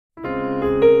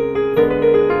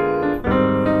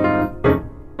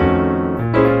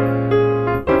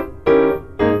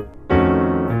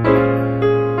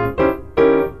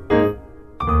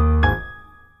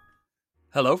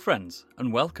Hello, friends,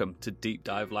 and welcome to Deep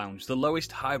Dive Lounge, the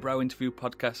lowest highbrow interview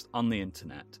podcast on the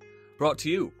internet, brought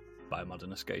to you by Modern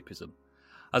Escapism.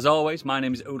 As always, my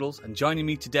name is Oodles, and joining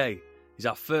me today is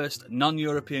our first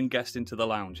non-European guest into the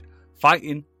lounge,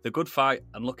 fighting the good fight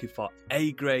and looking for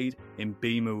A grade in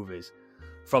B movies.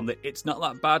 From the It's Not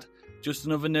That Bad, Just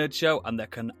Another Nerd Show, and There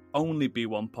Can Only Be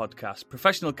One podcast,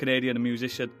 professional Canadian and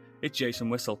musician, it's Jason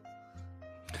Whissell.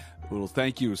 Oodles,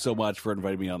 thank you so much for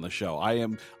inviting me on the show. I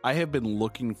have been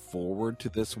looking forward to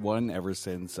this one ever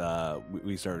since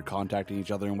we started contacting each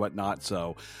other and whatnot.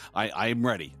 So I'm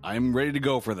ready. I'm ready to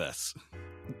go for this.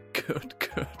 Good.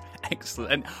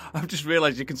 Excellent. And I've just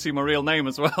realised you can see my real name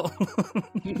as well.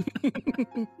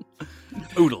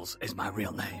 Oodles is my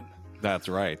real name. That's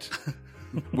right.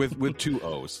 with two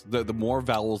O's. The more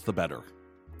vowels, the better.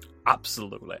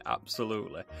 Absolutely.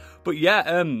 But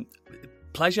yeah,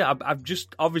 pleasure. I've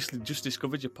just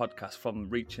discovered your podcast from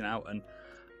reaching out, and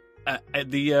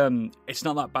It's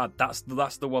Not That Bad.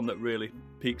 That's the one that really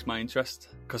piques my interest,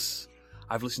 because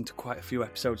I've listened to quite a few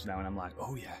episodes now, and I'm like,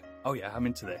 oh yeah, I'm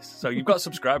into this. So you've got a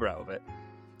subscriber out of it.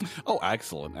 Oh,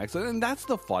 excellent. And that's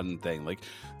the fun thing. Like,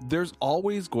 there's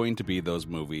always going to be those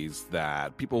movies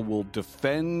that people will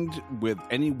defend with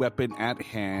any weapon at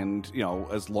hand,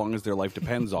 as long as their life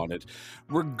depends on it,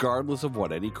 regardless of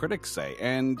what any critics say.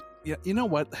 And you know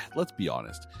what? Let's be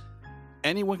honest.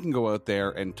 Anyone can go out there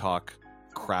and talk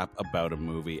crap about a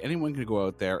movie. Anyone can go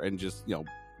out there and just,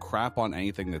 crap on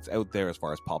anything that's out there as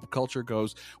far as pop culture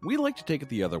goes. We like to take it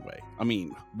the other way. I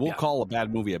mean, we'll call a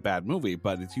bad movie,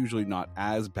 but it's usually not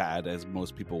as bad as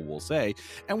most people will say.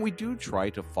 And we do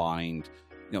try to find,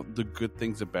 the good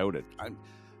things about it.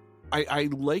 I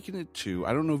liken it to,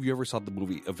 I don't know if you ever saw the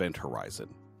movie Event Horizon.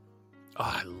 Oh,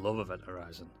 I love Event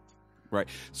Horizon. Right.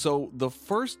 So the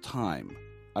first time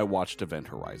I watched Event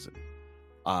Horizon,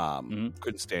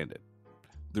 couldn't stand it.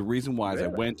 The reason why is I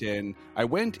went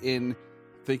in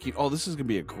thinking, oh, this is going to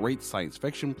be a great science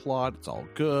fiction plot. It's all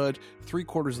good.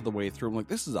 3/4 of the way through, I'm like,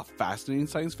 this is a fascinating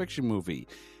science fiction movie.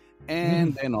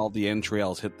 And then all the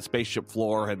entrails hit the spaceship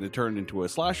floor and it turned into a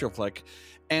slasher flick.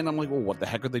 And I'm like, well, what the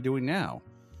heck are they doing now?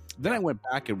 Then I went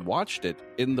back and watched it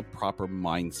in the proper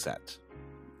mindset.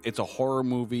 It's a horror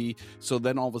movie. So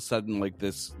then all of a sudden, like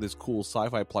this cool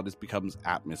sci-fi plot just becomes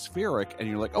atmospheric. And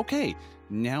you're like, okay,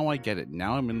 now I get it.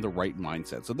 Now I'm in the right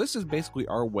mindset. So this is basically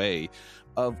our way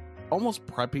of almost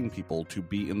prepping people to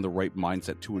be in the right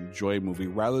mindset to enjoy a movie,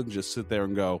 rather than just sit there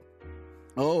and go,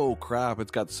 oh crap,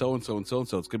 it's got so-and-so and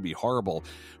so-and-so, it's going to be horrible.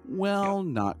 Well,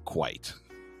 not quite.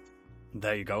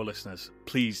 There you go, listeners.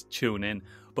 Please tune in.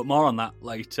 But more on that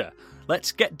later.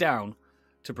 Let's get down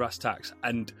to brass tacks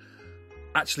and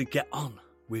actually get on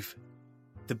with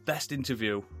the best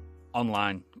interview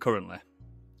online currently.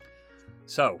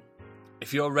 So,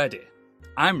 if you're ready,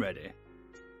 I'm ready.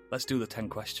 Let's do the 10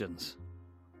 questions.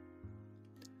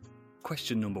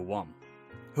 Question number 1.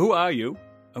 Who are you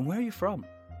and where are you from?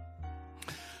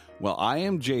 Well, I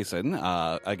am Jason,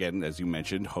 again, as you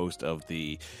mentioned, host of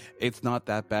the It's Not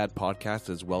That Bad podcast,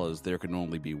 as well as There Can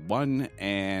Only Be One,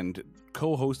 and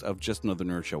co-host of Just Another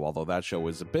Nerd Show, although that show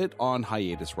is a bit on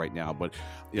hiatus right now. But,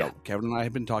 Kevin and I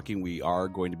have been talking. We are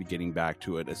going to be getting back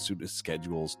to it as soon as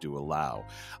schedules do allow.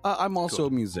 I'm also a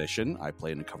musician. I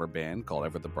play in a cover band called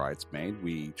Ever the Bridesmaid.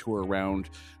 We tour around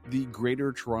the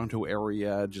greater Toronto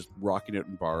area, just rocking it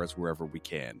in bars wherever we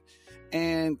can.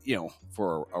 And,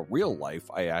 for a real life,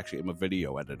 I actually am a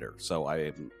video editor. So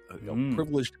I am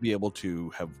privileged to be able to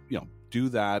have, do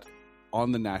that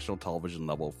on the national television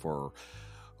level for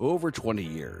over 20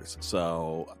 years.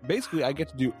 So basically, I get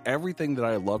to do everything that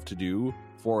I love to do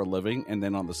for a living. And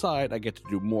then on the side, I get to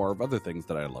do more of other things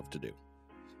that I love to do.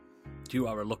 You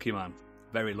are a lucky man.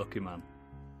 Very lucky man.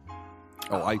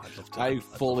 I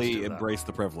fully embrace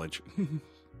the privilege.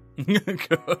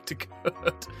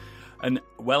 Good. And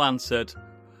well answered.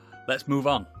 Let's move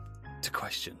on to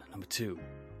question number 2.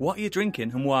 What are you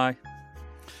drinking and why?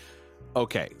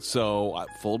 Okay, so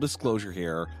full disclosure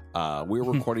here. We're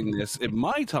recording this in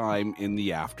my time in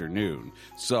the afternoon.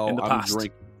 So in the past.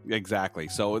 Exactly.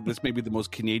 So this may be the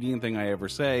most Canadian thing I ever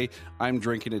say. I'm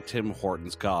drinking a Tim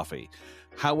Hortons coffee.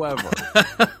 However,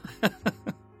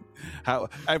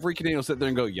 every Canadian will sit there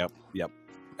and go, yep.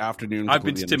 Afternoon. I've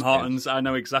been to Tim Hortons. I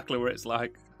know exactly what it's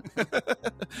like.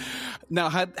 Now,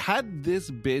 had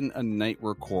this been a night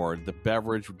record, the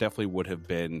beverage definitely would have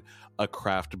been a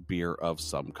craft beer of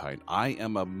some kind. I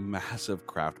am a massive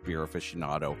craft beer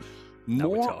aficionado,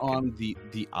 more on the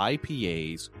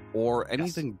IPAs or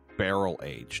anything barrel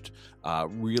aged.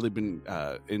 Really been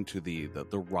into the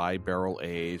rye barrel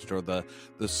aged or the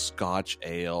Scotch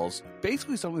ales.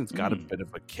 Basically, something that's got a bit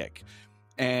of a kick.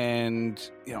 And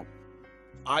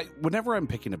whenever I'm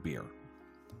picking a beer,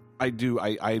 I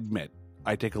admit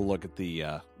I take a look at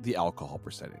the alcohol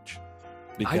percentage.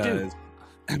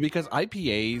 Because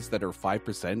IPAs that are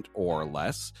 5% or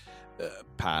less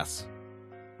pass.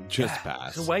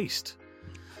 Pass. It's a waste.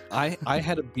 I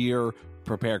had a beer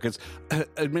prepared because,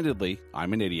 admittedly,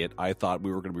 I'm an idiot. I thought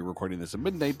we were going to be recording this at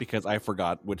midnight because I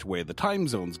forgot which way the time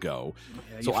zones go.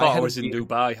 Yeah, so I was in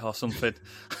Dubai or something.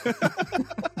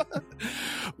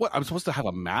 What, I'm supposed to have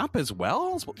a map as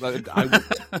well?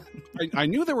 I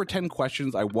knew there were 10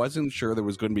 questions. I wasn't sure there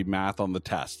was going to be math on the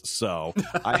test. So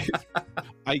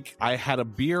I had a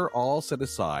beer all set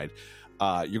aside.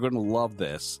 You're going to love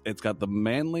this. It's got the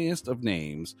manliest of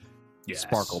names,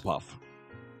 Sparkle Puff.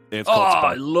 It's called Sparkle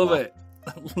I love Puff. it.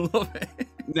 I love it.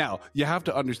 Now, you have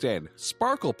to understand,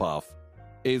 Sparkle Puff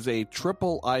is a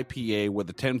triple IPA with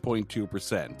a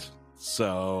 10.2%.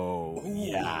 So,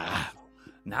 yeah.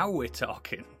 Now we're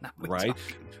talking. Right?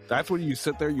 That's when you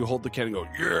sit there, you hold the can and go,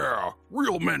 yeah,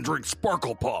 real men drink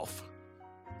Sparkle Puff.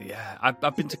 Yeah,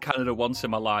 I've been to Canada once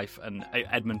in my life, and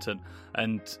Edmonton,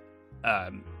 and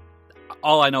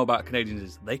all I know about Canadians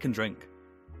is they can drink.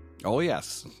 Oh,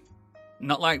 yes.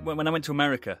 Not like when I went to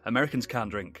America. Americans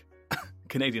can't drink.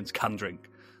 Canadians can drink.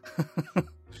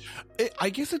 I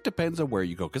guess it depends on where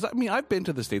you go. Because, I mean, I've been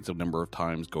to the States a number of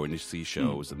times going to see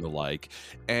shows and the like.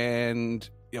 And,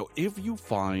 if you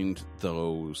find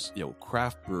those,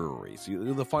 craft breweries,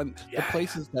 the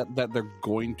places that they're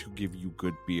going to give you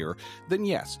good beer, then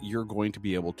yes, you're going to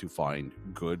be able to find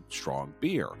good, strong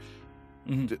beer.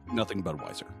 Mm-hmm. Nothing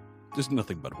Budweiser. Just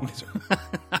nothing Budweiser.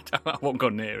 I won't go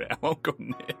near it.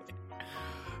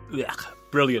 Ugh.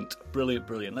 Brilliant.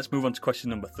 Let's move on to question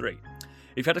number 3.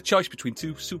 If you had a choice between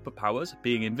 2 superpowers,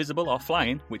 being invisible or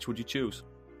flying, which would you choose?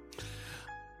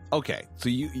 Okay, so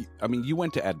you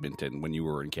went to Edmonton when you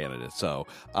were in Canada, so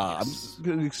yes. I'm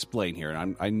going to explain here,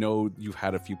 and I know you've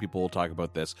had a few people talk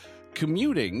about this.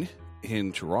 Commuting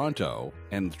in Toronto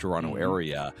and the Toronto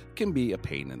area can be a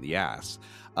pain in the ass.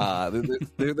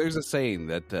 There's a saying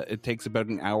that it takes about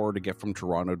an hour to get from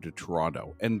Toronto to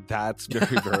Toronto, and that's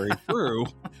very, very true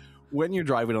when you're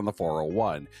driving on the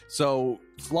 401. So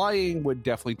flying would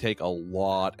definitely take a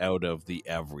lot out of the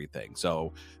everything.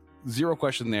 So zero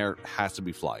question there, has to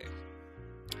be flying.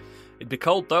 It'd be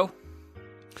cold, though.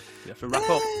 You have to wrap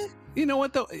up. You know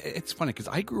what, though? It's funny because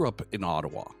I grew up in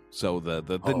Ottawa, so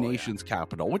the nation's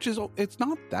capital, which it's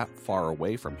not that far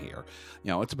away from here.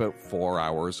 It's about 4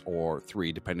 hours or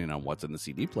 3, depending on what's in the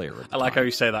CD player. I like how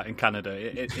you say that in Canada.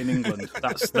 In England,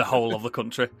 that's the whole of the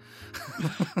country.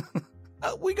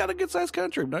 We got a good-sized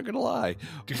country, I'm not going to lie.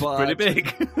 But, pretty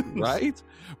big. Right?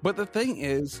 But the thing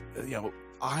is,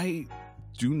 I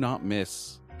do not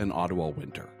miss an Ottawa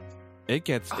winter. It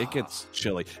gets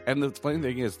chilly. And the funny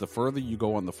thing is, the further you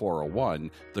go on the 401,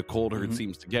 the colder it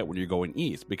seems to get when you're going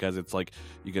east, because it's like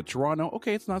you get Toronto,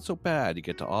 okay, it's not so bad. You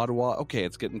get to Ottawa, okay,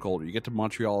 it's getting colder. You get to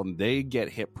Montreal, and they get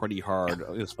hit pretty hard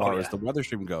as far as the weather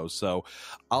stream goes. So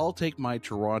I'll take my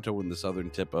Toronto in the southern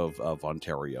tip of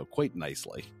Ontario quite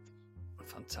nicely.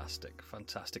 Fantastic.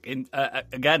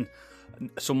 Again,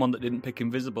 someone that didn't pick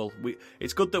invisible.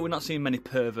 It's good that we're not seeing many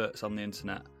perverts on the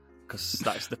internet, because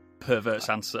that's the pervert's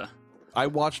answer. I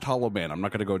watched Hollow Man. I'm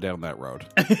not going to go down that road.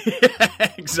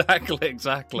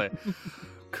 Exactly.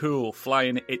 Cool.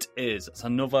 Flying it is. It's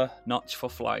another notch for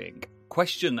flying.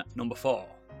 Question number 4.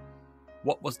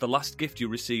 What was the last gift you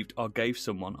received or gave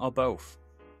someone, or both?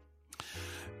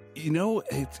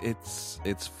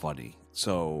 It's funny.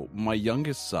 So my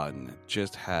youngest son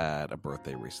just had a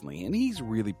birthday recently, and he's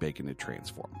really big into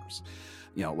Transformers.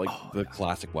 The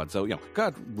classic one. So,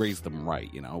 God raised them right.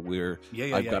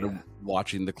 I've got him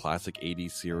watching the classic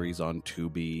 80s series on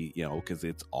Tubi, because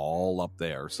it's all up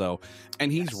there. So,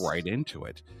 and he's right into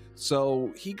it.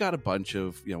 So he got a bunch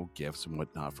of, gifts and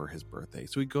whatnot for his birthday.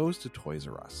 So he goes to Toys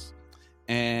R Us.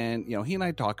 And, he and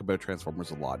I talk about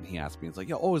Transformers a lot. And he asked me, it's like,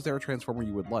 is there a Transformer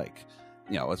you would like?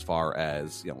 As far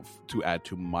as, to add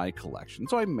to my collection.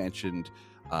 So I mentioned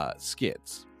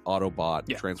Skids. Autobot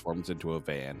transforms into a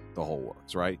van, the whole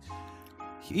works, right?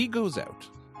 He goes out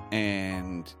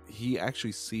and he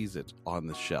actually sees it on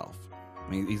the shelf. I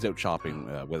mean, he's out shopping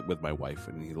with my wife,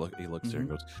 and he looks there and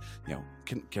goes,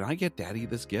 can I get Daddy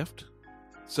this gift?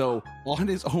 So on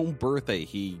his own birthday,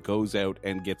 he goes out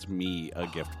and gets me a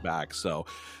gift back. So,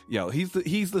 he's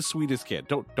the sweetest kid.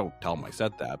 Don't tell him I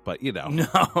said that, but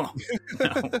No.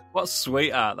 What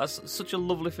sweetheart. That's such a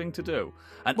lovely thing to do.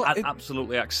 And I'd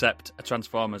absolutely accept a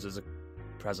Transformers as a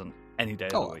present any day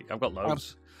of the week. I've got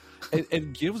loads.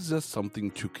 It gives us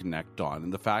something to connect on.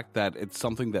 And the fact that it's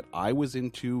something that I was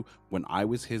into when I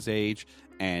was his age,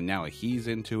 and now he's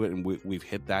into it, and we've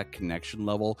hit that connection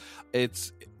level.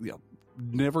 It's,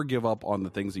 never give up on the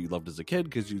things that you loved as a kid,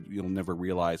 because you'll never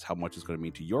realize how much it's going to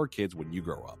mean to your kids when you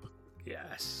grow up.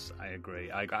 Yes, I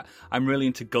agree. I'm really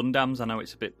into Gundams. I know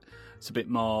it's a bit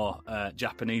more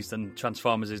Japanese than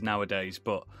Transformers is nowadays,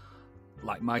 but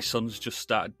like my son's just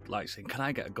started like saying, "Can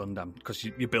I get a Gundam?" Because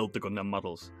you build the Gundam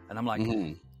models, and I'm like,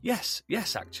 yes,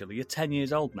 actually, you're 10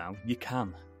 years old now, you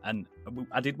can. And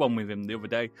I did one with him the other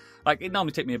day. Like, it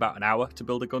normally take me about an hour to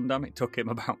build a Gundam. It took him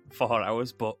about 4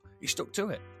 hours, but he stuck to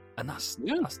it, and that's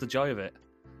the joy of it.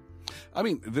 I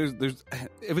mean, there's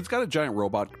if it's got a giant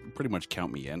robot, pretty much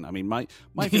count me in. I mean, my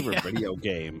favorite video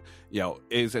game,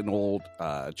 is an old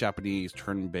Japanese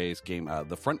turn-based game,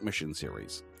 the Front Mission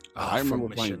series. I remember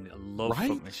playing. I love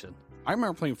Front Mission. I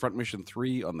remember playing Front Mission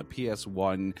 3 on the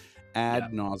PS1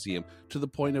 ad nauseum, to the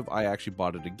point of I actually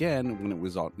bought it again when it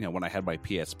was on. When I had my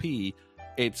PSP,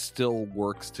 it still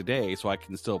works today, so I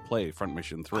can still play Front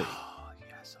Mission 3.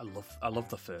 Yes, I love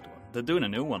the third one. They're doing a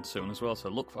new one soon as well, so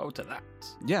look forward to that.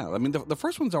 Yeah, I mean the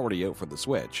first one's already out for the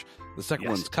Switch. The second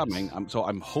one's coming, so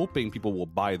I'm hoping people will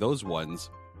buy those ones,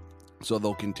 so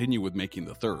they'll continue with making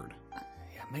the third.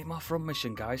 Yeah, make more Front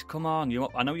Mission, guys. Come on,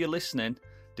 I know you're listening,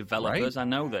 developers. Right? I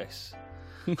know this.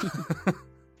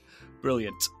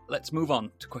 Brilliant. Let's move on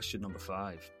to question number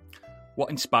 5. What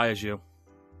inspires you?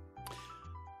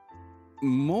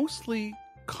 Mostly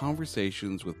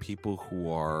conversations with people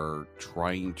who are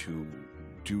trying to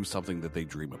do something that they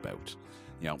dream about,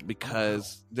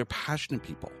 because they're passionate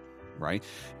people, right?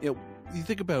 You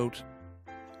think about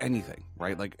anything,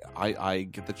 right? Like I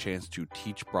get the chance to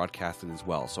teach broadcasting as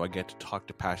well, so I get to talk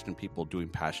to passionate people doing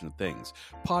passionate things.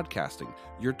 Podcasting,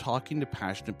 you're talking to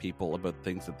passionate people about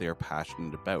things that they're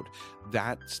passionate about.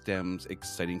 That stems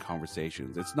exciting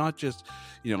conversations. It's not just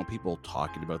people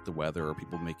talking about the weather or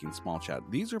people making small chat.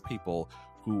 These are people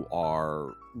who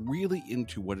are really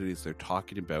into what it is they're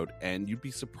talking about, and you'd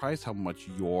be surprised how much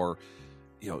your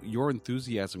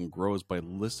enthusiasm grows by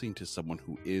listening to someone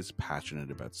who is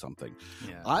passionate about something.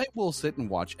 Yeah. I will sit and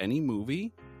watch any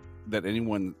movie that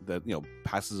anyone that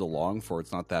passes along for.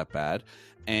 It's not that bad,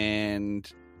 and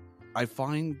I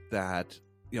find that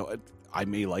I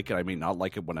may like it, I may not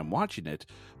like it when I'm watching it,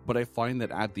 but I find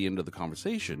that at the end of the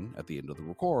conversation, at the end of the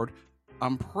record,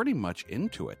 I'm pretty much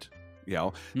into it.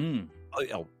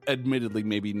 Admittedly,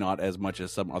 maybe not as much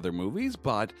as some other movies,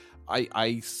 but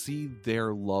I see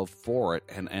their love for it,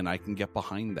 and I can get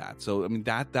behind that. So, I mean,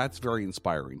 that's very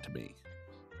inspiring to me.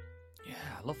 Yeah,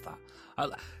 I love that.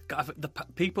 The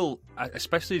people,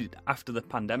 especially after the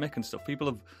pandemic and stuff, people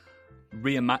have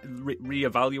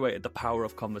reevaluated the power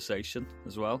of conversation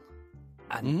as well.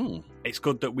 And it's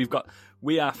good that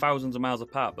we are thousands of miles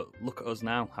apart, but look at us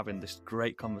now having this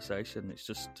great conversation.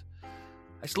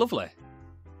 It's lovely.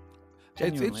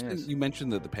 It's interesting you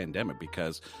mentioned the pandemic,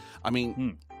 because I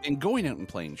mean, in going out and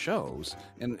playing shows,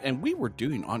 and we were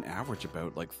doing on average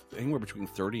about like anywhere between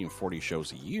 30 and 40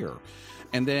 shows a year,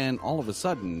 and then all of a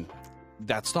sudden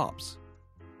that stops.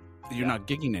 You're not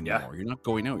gigging anymore. You're not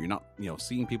going out. You're not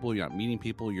seeing people. You're not meeting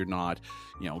people. You're not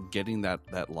getting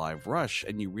that live rush,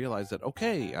 and you realize that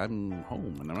okay, I'm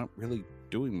home and I'm not really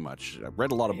doing much. I've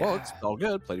read a lot of books, all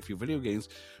good, played a few video games,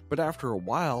 but after a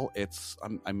while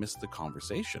I missed the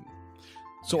conversation.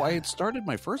 So I had started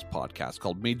my first podcast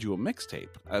called Made You a Mixtape.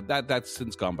 That's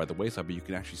since gone by the wayside, but you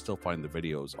can actually still find the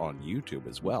videos on YouTube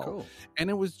as well. Cool. And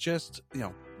it was just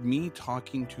me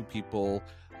talking to people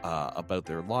about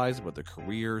their lives, about their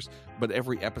careers, but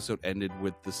every episode ended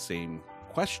with the same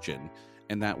question,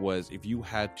 and that was, if you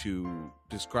had to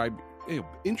describe,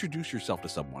 introduce yourself to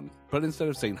someone, but instead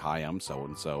of saying, "Hi, I'm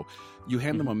so-and-so," you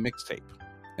hand them a mixtape,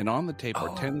 and on the tape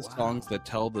are 10 songs that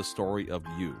tell the story of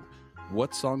you.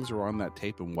 What songs are on that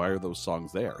tape, and why are those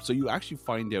songs there? So you actually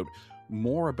find out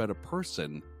more about a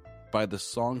person by the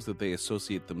songs that they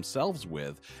associate themselves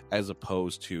with, as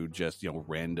opposed to just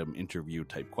random interview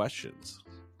type questions.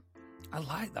 I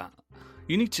like that.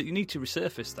 You need to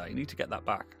resurface that. You need to get that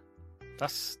back.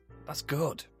 That's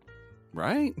good,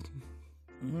 right?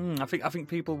 I think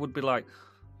people would be like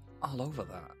all over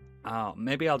that. Oh,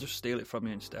 maybe I'll just steal it from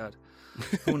you instead.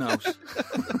 Who knows?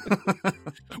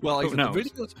 Well,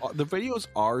 the videos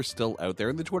are still out there,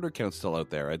 and the Twitter account's still out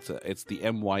there. It's the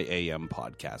MYAM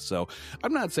podcast. So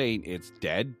I'm not saying it's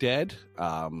dead.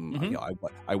 I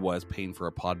was paying for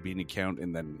a Podbean account,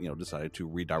 and then decided to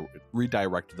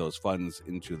redirect those funds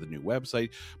into the new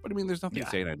website. But I mean, there's nothing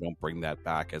saying I don't bring that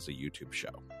back as a YouTube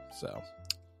show. So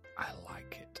I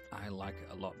like it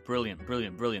a lot.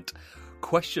 Brilliant.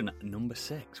 Question number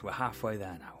 6. We're halfway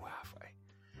there now.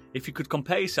 If you could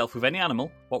compare yourself with any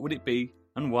animal, what would it be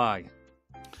and why?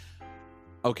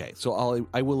 Okay, so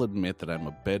I will admit that I'm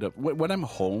a bit of... When I'm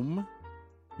home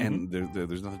and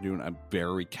there's nothing doing. I'm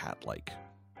very cat-like.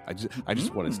 I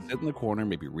just want to sit in the corner,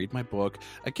 maybe read my book,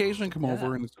 occasionally come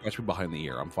over and scratch me behind the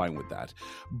ear. I'm fine with that.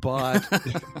 But,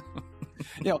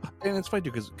 and it's funny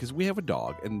too, because we have a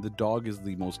dog, and the dog is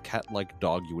the most cat-like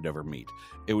dog you would ever meet.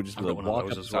 It would just be like,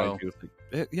 walk up beside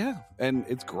you. And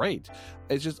it's great.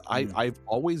 It's just, I've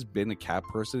always been a cat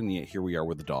person, and yet here we are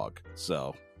with a dog.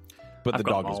 So, but the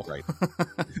dog is great.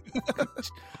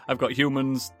 I've got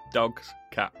humans, dogs,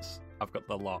 cats. I've got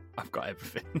the lot. I've got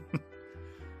everything.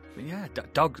 But yeah,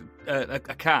 dog, a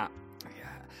cat. Yeah,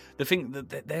 the thing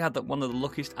that they had one of the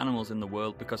luckiest animals in the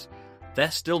world because they're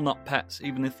still not pets.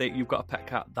 Even if you've got a pet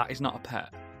cat, that is not a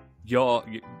pet. You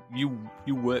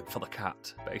work for the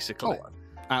cat basically. Oh,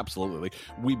 absolutely.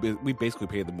 We basically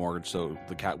paid the mortgage, so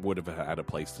the cat would have had a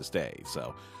place to stay.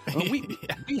 So we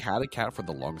had a cat for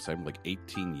the longest time, like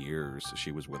 18 years.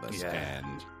 She was with us,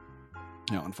 and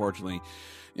unfortunately,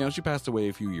 she passed away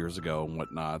a few years ago and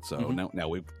whatnot. So now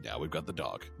we've got the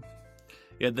dog.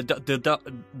 Yeah,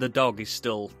 the dog is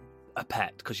still a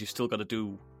pet because you've still got to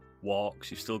do walks.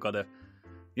 You've still got to,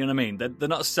 you know what I mean? They're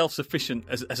not as self-sufficient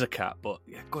as a cat, but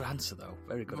yeah, good answer though.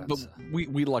 Very good answer. But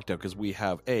we lucked out because we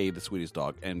have A, the sweetest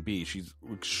dog, and B, she's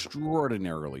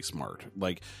extraordinarily smart.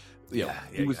 Like,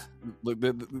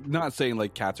 not saying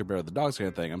like cats are better than dogs kind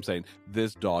of thing. I'm saying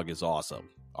this dog is awesome.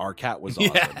 Our cat was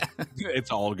awesome. Yeah.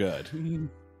 It's all good.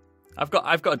 I've got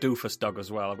a doofus dog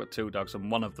as well. I've got two dogs,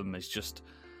 and one of them is just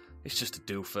a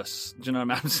doofus. Do you know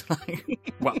what I mean? It's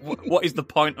like, what is the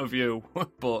point of you?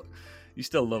 But you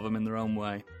still love them in their own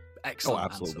way. Excellent. Oh,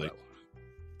 absolutely.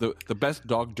 The best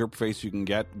dog derp face you can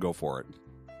get, go for it.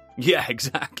 Yeah,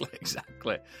 exactly.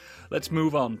 Let's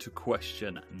move on to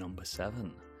question number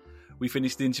 7. We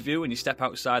finish the interview, and you step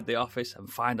outside the office and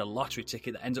find a lottery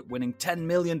ticket that ends up winning $10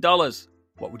 million.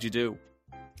 What would you do?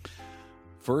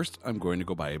 First, I'm going to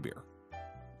go buy a beer.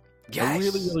 Yes. A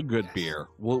really, really good beer.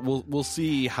 We'll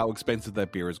see how expensive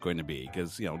that beer is going to be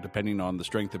because depending on the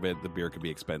strength of it, the beer could be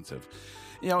expensive.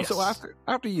 So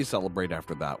after you celebrate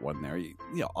after that one there,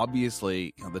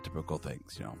 obviously the typical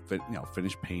things.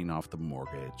 Finish paying off the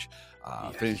mortgage,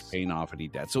 finish paying off any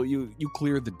debt. So you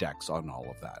clear the decks on all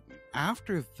of that.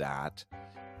 After that,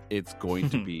 it's going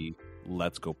to be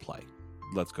let's go play.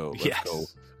 Let's go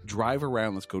drive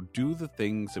around. Let's go do the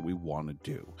things that we want to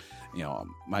do.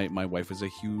 My wife is a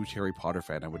huge Harry Potter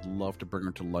fan. I would love to bring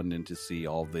her to London to see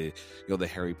all the the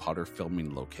Harry Potter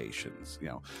filming locations.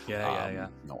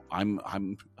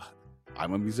 I'm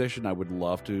a musician. I would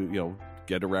love to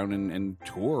get around and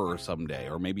tour someday,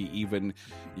 or maybe even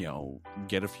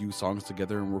get a few songs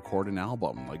together and record an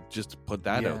album. Like just put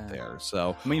that out there.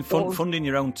 So I mean, funding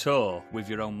your own tour with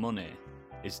your own money.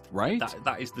 Is right.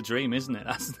 That is the dream, isn't it?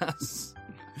 That's.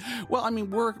 Well, I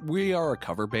mean, we are a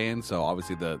cover band, so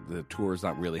obviously the tour is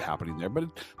not really happening there. But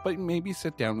maybe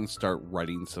sit down and start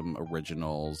writing some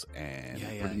originals and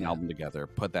put an album together,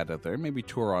 put that out there, and maybe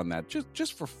tour on that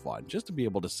just for fun, just to be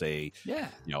able to say,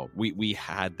 we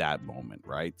had that moment,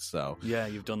 right? So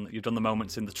you've done the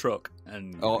moments in the truck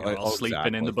and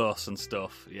sleeping in the bus and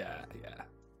stuff. Yeah.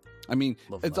 I mean,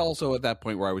 it's also at that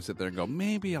point where I would sit there and go,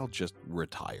 maybe I'll just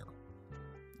retire.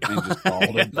 And just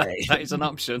that is an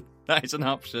option. That is an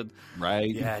option, right?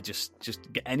 Yeah, just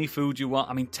get any food you want.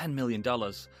 I mean, $10 million.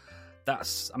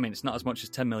 That's. I mean, it's not as much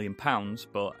as £10 million,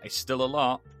 but it's still a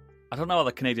lot. I don't know how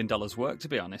the Canadian dollars work, to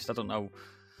be honest. I don't know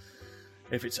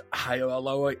if it's higher or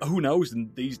lower. Who knows?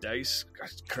 These days,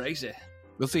 it's crazy.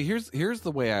 Well, see, here's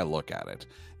the way I look at it.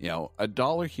 A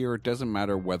dollar here, it doesn't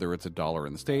matter whether it's a dollar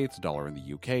in the States, a dollar in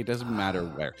the UK. It doesn't matter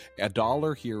where. A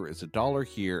dollar here is a dollar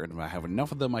here, and if I have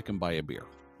enough of them, I can buy a beer.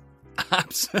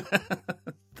 Absolutely.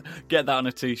 Get that on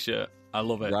a t-shirt. I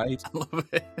love it. Right? I love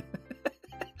it.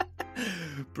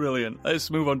 Brilliant. Let's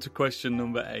move on to question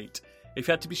number 8. If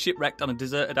you had to be shipwrecked on a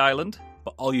deserted island,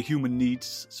 but all your human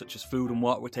needs, such as food and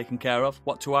water, were taken care of,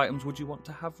 what 2 items would you want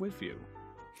to have with you?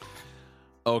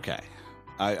 Okay.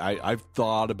 I've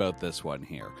thought about this one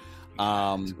here.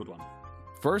 It's a good one.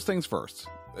 First things first.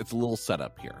 It's a little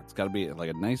setup here. It's got to be like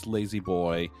a nice lazy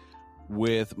boy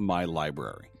with my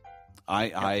library.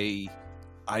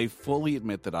 I fully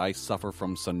admit that I suffer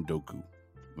from Sundoku,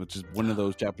 which is one of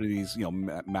those Japanese,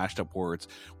 mashed up words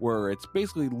where it's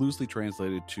basically loosely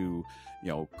translated to,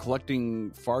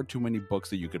 collecting far too many books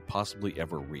that you could possibly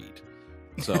ever read.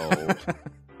 So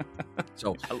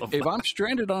if I'm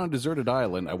stranded on a deserted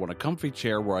island, I want a comfy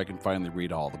chair where I can finally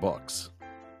read all the books.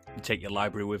 You take your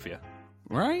library with you.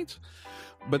 Right?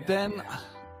 But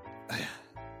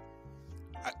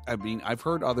I mean, I've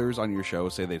heard others on your show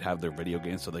say they'd have their video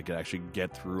games so they could actually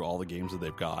get through all the games that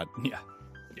they've got. Yeah.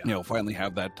 Finally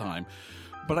have that time.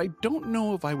 but I don't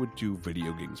know if I would do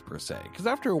video games per se, because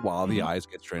after a while the eyes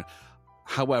get strained.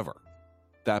 However,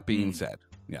 that being said,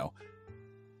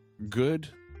 good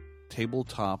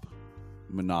tabletop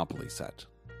Monopoly set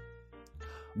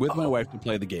with my wife to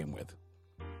play the game with.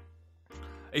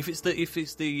 If it's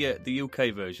the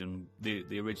UK version,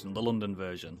 the original, the London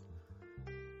version,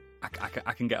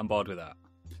 I can get on board with that.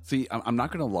 See, I'm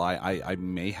not going to lie. I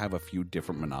may have a few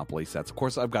different Monopoly sets. Of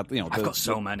course, I've got I've got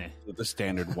so many. The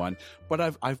standard one,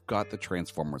 but I've got the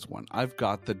Transformers one. I've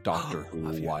got the Doctor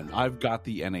Who one. I've got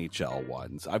the NHL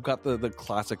ones. I've got the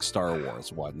classic Star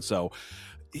Wars one. So,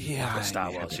 yeah, I've got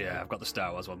Star Wars. Yeah, I've got the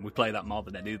Star Wars one. We play that more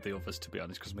than any of the others, to be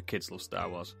honest, because my kids love Star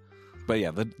Wars. But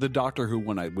yeah, the Doctor Who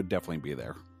one I would definitely be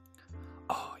there.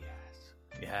 Oh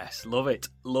yes, love it.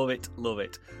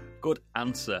 Good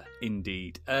answer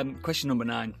indeed. Question number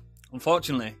 9.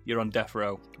 Unfortunately, you're on death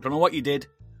row. I don't know what you did,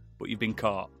 but you've been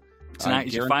caught. Tonight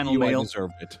is your final meal. I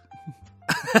deserved it.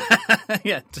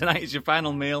 Yeah, tonight is your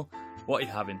final meal. What are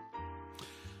you having?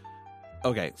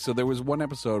 Okay, so there was one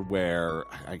episode where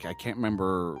I can't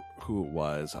remember who it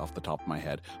was off the top of my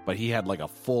head, but he had like a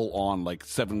full-on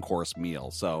 7-course meal.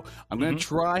 So I'm going to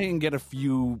try and get a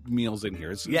few meals in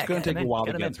here. It's going to take a while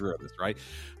to get through this, right?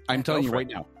 I'm telling you right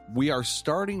now, we are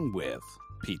starting with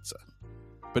pizza,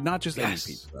 but not just any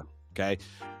pizza, okay?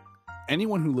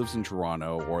 Anyone who lives in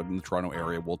Toronto or in the Toronto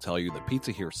area will tell you that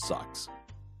pizza here sucks.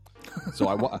 So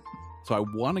I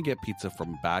want to get pizza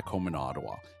from back home in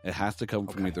Ottawa. It has to come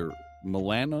from either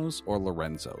Milano's or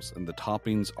Lorenzo's, and the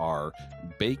toppings are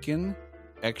bacon,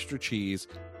 extra cheese,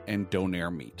 and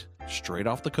donair meat, straight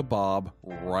off the kebab,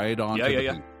 right onto the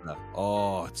pizza.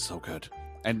 Oh, it's so good!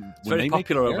 And it's very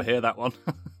popular over here. That one,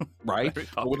 right?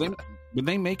 When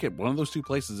they make it, one of those two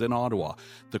places in Ottawa,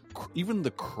 even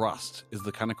the crust is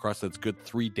the kind of crust that's good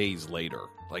 3 days later.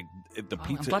 Like the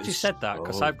pizza. I'm glad you said that,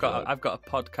 because I've got a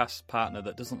podcast partner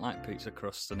that doesn't like pizza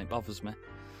crusts, and it bothers me.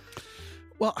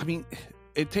 Well, I mean,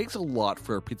 it takes a lot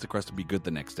for a pizza crust to be good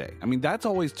the next day. I mean, that's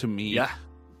always, to me,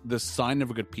 the sign of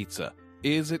a good pizza.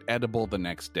 Is it edible the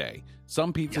next day?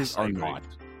 Some pizzas are not.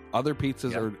 Other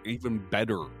pizzas are even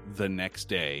better the next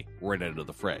day, right out of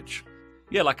the fridge.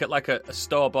 Yeah, like a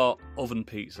store-bought oven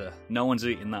pizza. No one's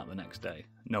eating that the next day.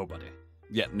 Nobody.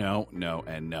 Yeah, no,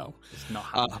 and no. It's not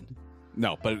happening.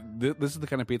 No, but this is the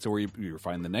kind of pizza where you're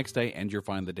fine the next day and you're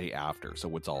fine the day after,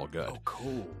 so it's all good. Oh,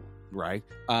 cool. Right?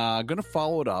 Going to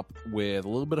follow it up with a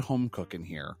little bit of home cooking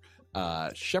here.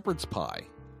 Shepherd's pie.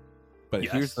 But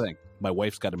here's the thing. My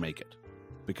wife's got to make it.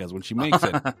 Because when she makes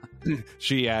it,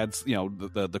 she adds,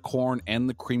 the corn and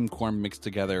the cream corn mixed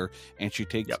together, and she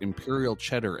takes imperial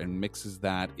cheddar and mixes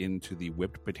that into the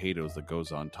whipped potatoes that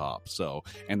goes on top. So,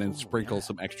 and then sprinkles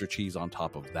some extra cheese on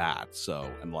top of that. So,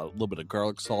 and a little bit of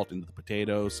garlic salt into the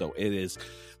potatoes. So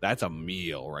that's a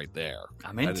meal right there.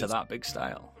 I'm into that big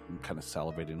style. I'm kind of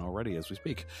salivating already as we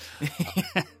speak.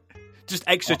 Just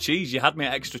extra cheese. You had me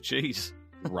at extra cheese.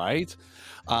 Right?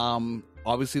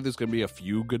 Obviously, there's going to be a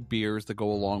few good beers that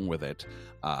go along with it.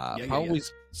 Probably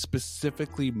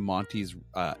specifically Monty's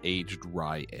aged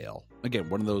rye ale. Again,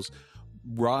 one of those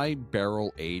rye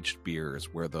barrel aged beers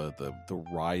where the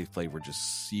rye flavor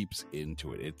just seeps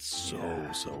into it. It's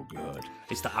so good.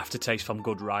 It's the aftertaste from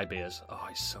good rye beers. Oh,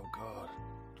 it's so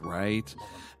good. Right?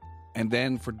 And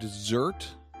then for dessert,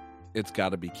 it's got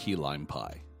to be key lime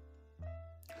pie.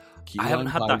 I haven't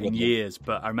had that in years,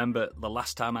 but I remember the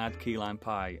last time I had key lime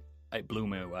pie, it blew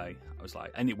me away. I was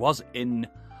like, and it was in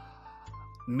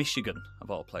Michigan,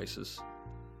 of all places.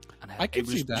 And I can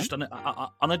see that. Just on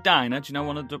a diner. Do you know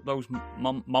one of those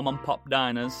mom and pop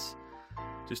diners?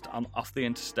 Just off the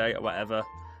interstate or whatever.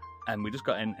 And we just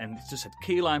got in, and it just said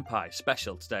key lime pie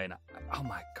special today. And oh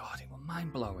my God, it was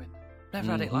mind blowing.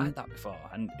 Never had it like that before.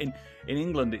 And in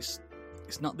England, it's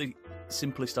not the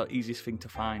simplest or easiest thing to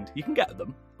find. You can get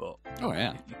them, but you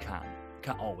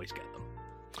can't always get them.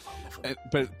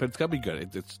 But it's got to be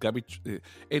good. It's got to be.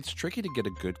 It's tricky to get a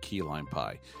good key lime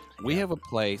pie. We have a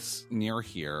place near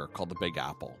here called the Big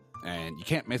Apple, and you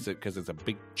can't miss it because it's a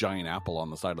big giant apple on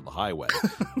the side of the highway.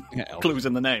 Clues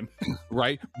in the name,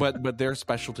 right? But their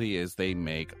specialty is they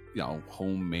make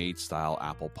homemade style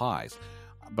apple pies.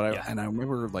 But I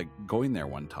remember going there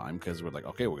one time because we're like,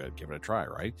 okay, we're gonna give it a try,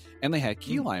 right? And they had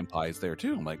key lime pies there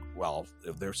too. I'm like, well,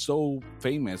 if they're so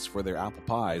famous for their apple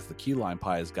pies, the key lime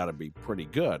pie has got to be pretty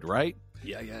good, right?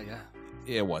 Yeah.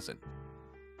 It wasn't.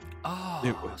 Oh,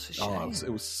 it's a shame.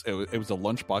 It was a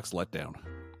lunchbox letdown.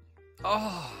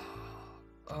 Oh,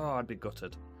 I'd be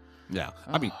gutted. Yeah,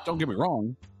 I mean, don't get me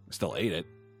wrong, I still ate it.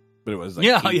 But it was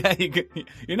you're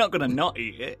not going to not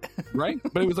eat it. Right?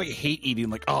 But it was like hate eating,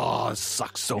 like, oh, it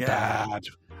sucks so bad.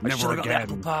 Never again. Got the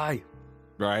apple pie.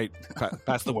 Right?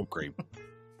 Pass the whipped cream.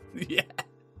 Yeah.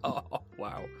 Oh,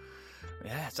 wow.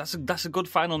 Yes, that's a good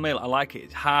final meal. I like it.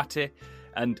 It's hearty,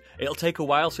 and it'll take a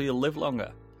while, so you'll live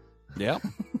longer. Yeah.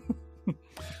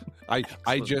 I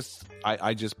just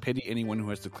pity anyone who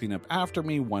has to clean up after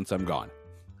me once I'm gone.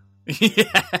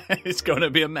 Yeah, it's going to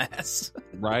be a mess.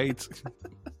 Right?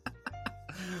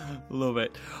 Love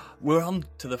it. We're on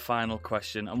to the final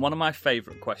question, and one of my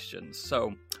favourite questions.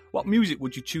 So, what music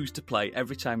would you choose to play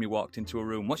every time you walked into a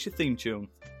room? What's your theme tune?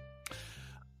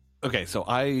 Okay, so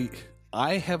I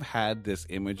have had this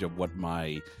image of what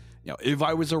my, if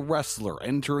I was a wrestler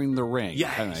entering the ring,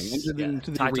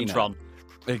 into the Titantron. arena.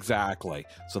 Exactly.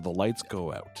 So the lights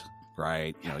go out,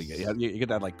 right? Yes. You get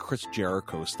that like Chris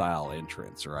Jericho style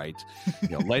entrance, right?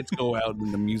 Lights go out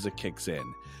and the music kicks in.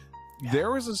 Yeah.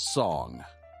 There was a song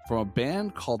from a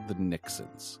band called the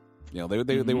Nixons. They were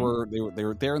there in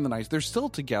the 90s. They're still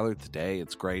together today.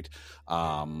 It's great.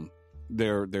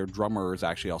 Their drummer is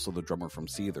actually also the drummer from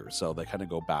Seether, so they kind of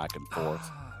go back and forth.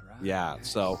 Right. Yeah.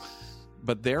 Nice. So,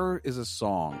 but there is a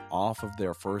song off of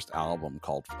their first album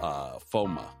called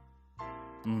FOMA.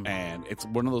 And it's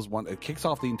one of those it kicks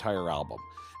off the entire album,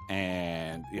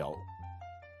 and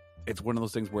it's one of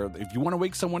those things where if you want to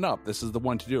wake someone up, this is the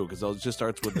one to do, because it just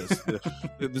starts with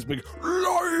this big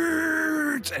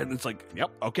lights, and it's like, yep,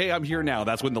 okay, I'm here now.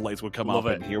 That's when the lights would come up,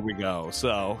 and here we go.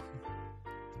 So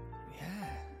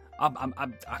I'm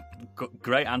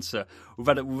great answer. We've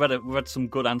had some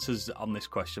good answers on this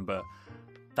question, but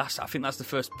I think that's the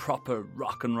first proper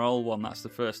rock and roll one. That's the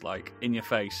first in your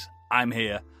face. I'm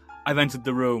here. I've entered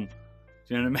the room.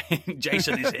 Do you know what I mean?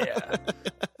 Jason is here.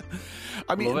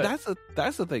 I mean, that's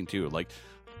the thing too.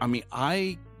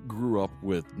 I grew up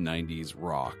with 90s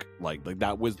rock. Like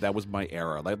that was my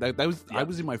era. I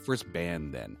was in my first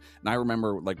band then. And I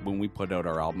remember when we put out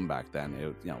our album back then,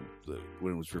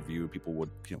 when it was reviewed, people would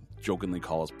jokingly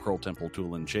call us Pearl Temple,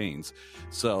 Tool and Chains.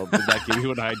 So that gave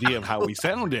you an idea of how we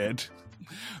sounded.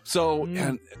 So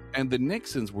and the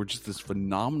Nixons were just this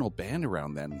phenomenal band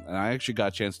around then, and I actually got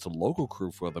a chance to local crew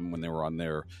for them when they were on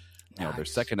their their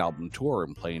second album tour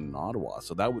and playing in Ottawa.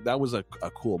 So that was a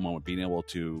cool moment, being able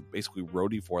to basically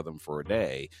roadie for them for a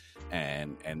day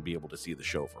and be able to see the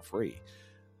show for free.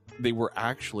 They were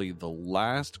actually the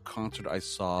last concert I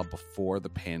saw before the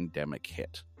pandemic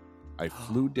hit. I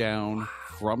flew down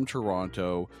from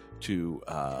Toronto to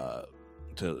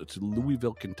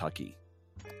Louisville, Kentucky.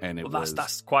 And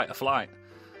that's quite a flight.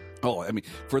 Oh, I mean,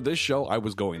 for this show, I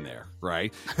was going there,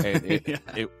 right? And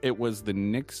it was the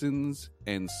Nixons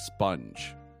and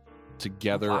Sponge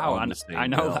together on the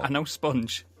same bill. I know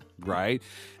Sponge, right?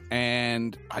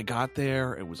 And I got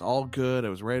there. It was all good. I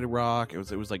was ready to rock. It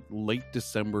was like late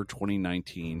December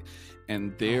 2019,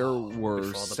 and there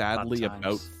were sadly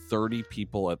about 30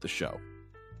 people at the show.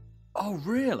 Oh,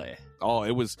 really? Oh,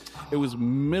 it was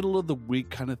middle of the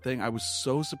week kind of thing. I was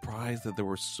so surprised that there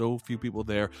were so few people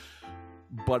there,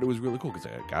 but it was really cool because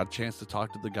I got a chance to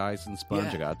talk to the guys in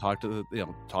Sponge. Yeah. I got to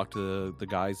talk to the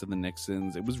guys in the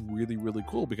Nixons. It was really, really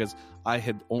cool because I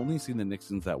had only seen the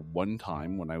Nixons that one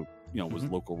time when I was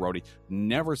local roadie.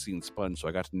 Never seen Sponge, so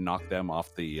I got to knock them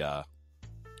off the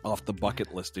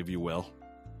bucket list, if you will.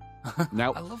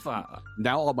 Now I love that.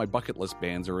 Now all my bucket list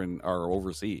bands are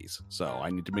overseas, so I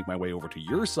need to make my way over to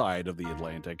your side of the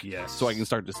Atlantic, so I can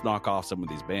start to knock off some of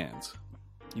these bands.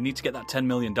 You need to get that $10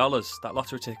 million, that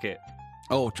lottery ticket.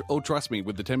 Oh, trust me,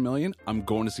 with the 10 million, I'm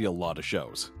going to see a lot of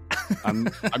shows. I'm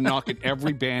knocking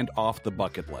every band off the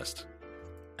bucket list.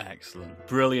 Excellent,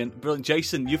 brilliant.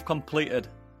 Jason, you've completed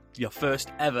your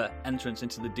first ever entrance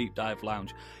into the Deep Dive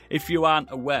Lounge. If you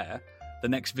aren't aware, the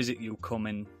next visit you come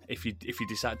in, if you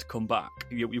decide to come back,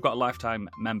 you've got a lifetime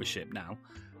membership now,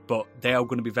 but they are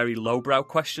going to be very lowbrow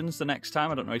questions the next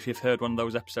time. I don't know if you've heard one of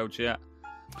those episodes yet.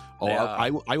 Oh, I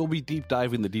will be deep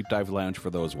diving the Deep Dive Lounge for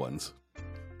those ones.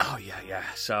 Oh, yeah.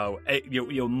 So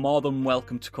you're more than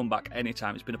welcome to come back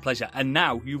anytime. It's been a pleasure. And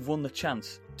now you've won the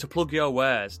chance to plug your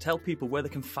wares. Tell people where they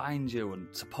can find you and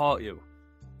support you.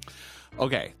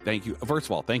 Okay, thank you. First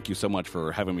of all, thank you so much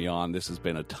for having me on. This has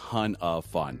been a ton of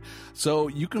fun. So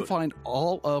you can find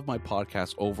all of my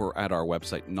podcasts over at our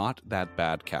website, Not That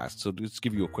Badcast. So to just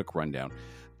give you a quick rundown.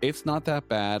 It's Not That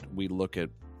Bad. We look at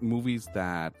movies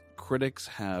that critics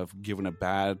have given a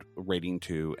bad rating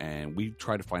to, and we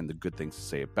try to find the good things to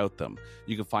say about them.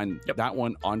 You can find that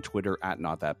one on Twitter at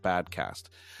Not That Badcast.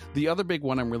 The other big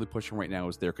one I'm really pushing right now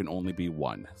is There Can Only Be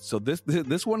One. So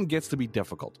this one gets to be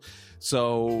difficult.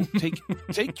 So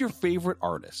take your favorite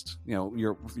artist,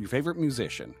 your favorite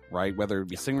musician, right? Whether it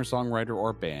be singer, songwriter,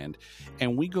 or band,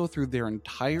 and we go through their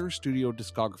entire studio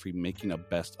discography, making a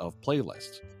best of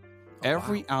playlist.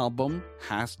 Every album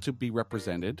has to be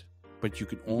represented but you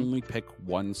can only pick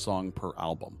one song per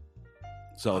album.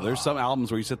 So there's some albums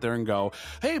where you sit there and go,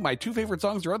 hey, my 2 favorite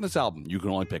songs are on this album. You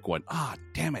can only pick one.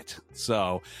 Damn it.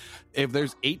 So if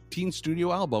there's 18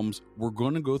 studio albums, we're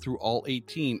going to go through all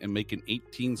 18 and make an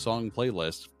 18-song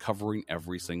playlist covering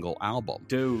every single album.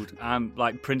 Dude, I'm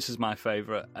like, Prince is my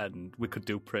favorite, and we could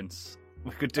do Prince.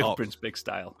 We could do Prince big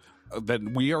style.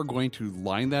 Then we are going to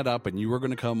line that up, and you are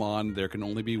going to come on. There can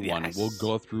only be one. Yes. We'll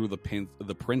go through the Prince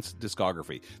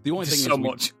discography. The only thing so is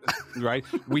much, right?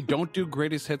 We don't do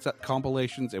greatest hits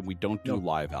compilations, and we don't do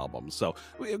live albums. So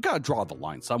we've got to draw the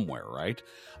line somewhere, right?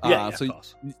 So of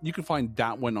course. You can find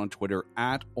that one on Twitter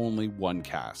at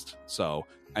only1cast. So,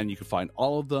 and you can find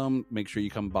all of them. Make sure you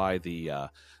come by the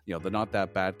the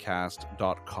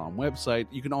notthatbadcast.com website.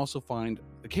 You can also find,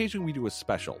 occasionally we do a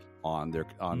special on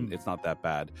It's Not That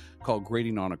Bad called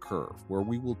Grading on a Curve, where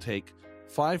we will take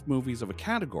 5 movies of a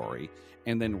category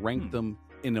and then rank them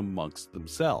in amongst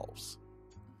themselves.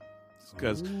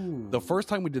 Because the first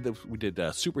time we did this, we did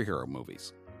superhero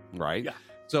movies, right? Yeah.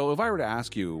 So if I were to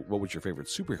ask you what was your favorite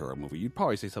superhero movie, you'd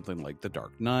probably say something like The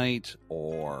Dark Knight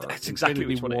or That's exactly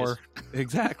Infinity what War. it is.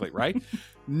 Exactly, right?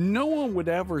 No one would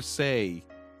ever say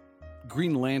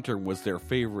Green Lantern was their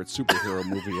favorite superhero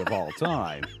movie of all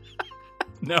time.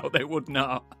 No, they would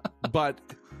not. But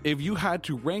if you had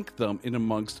to rank them in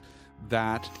amongst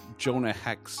that, Jonah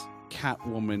Hex,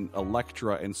 Catwoman,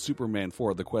 Elektra, and Superman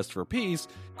 4: The Quest for Peace,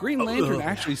 Green Lantern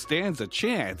actually stands a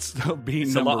chance of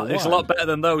being number one. It's a lot better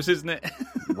than those, isn't it?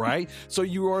 Right? So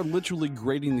you are literally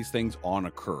grading these things on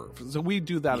a curve. So we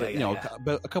do that,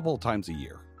 a couple of times a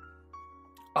year.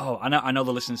 Oh, I know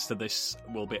the listeners to this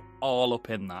will be all up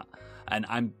in that. And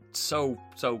I'm so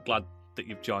glad that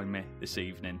you've joined me this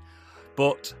evening.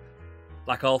 But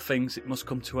like all things, it must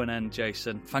come to an end,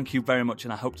 Jason. Thank you very much,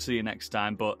 and I hope to see you next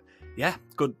time. But yeah,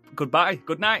 goodbye.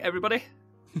 Good night, everybody.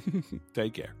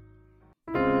 Take care.